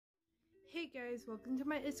Hey guys, welcome to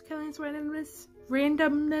my It's Kelly's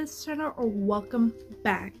Randomness channel, or welcome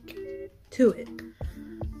back to it.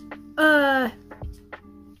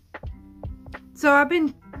 So I've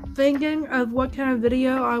been thinking of what kind of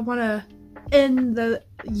video I want to end the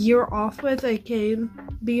year off with, aka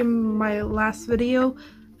being my last video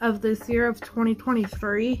of this year of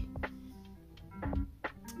 2023.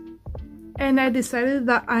 And I decided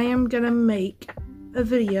that I am gonna make a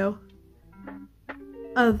video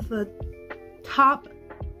of the top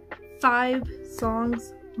 5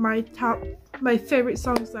 songs, my favorite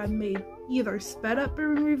songs that I made, either sped up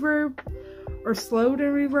in reverb or slowed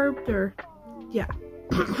in reverb, or yeah.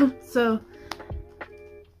 So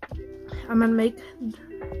I'm gonna make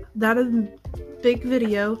that a big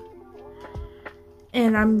video,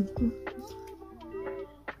 and I'm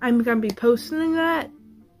gonna be posting that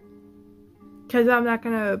because I'm not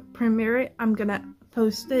gonna premiere it. I'm gonna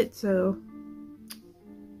post it, so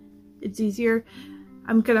it's easier.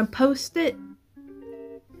 I'm gonna post it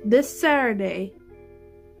this Saturday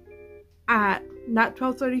at not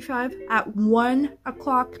 12:35, at 1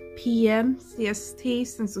 o'clock p.m. CST,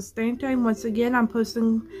 Central Standard Time. Once again, I'm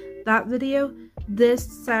posting that video this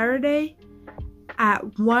Saturday at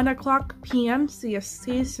 1 o'clock p.m.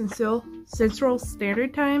 CST, Central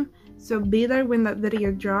Standard Time. So be there when that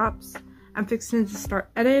video drops. I'm fixing to start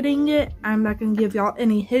editing it. I'm not going to give y'all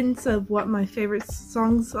any hints of what my favorite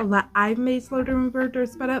songs that I've made slowed and reverbed or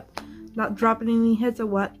sped up. Not dropping any hints of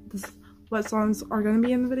what songs are going to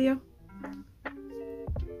be in the video.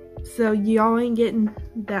 So y'all ain't getting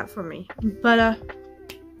that from me. But,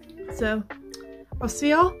 so I'll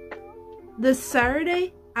see y'all this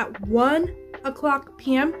Saturday at 1 o'clock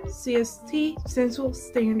p.m. CST, Central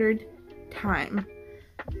Standard Time.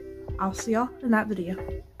 I'll see y'all in that video.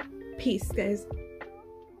 Peace, guys.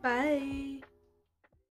 Bye.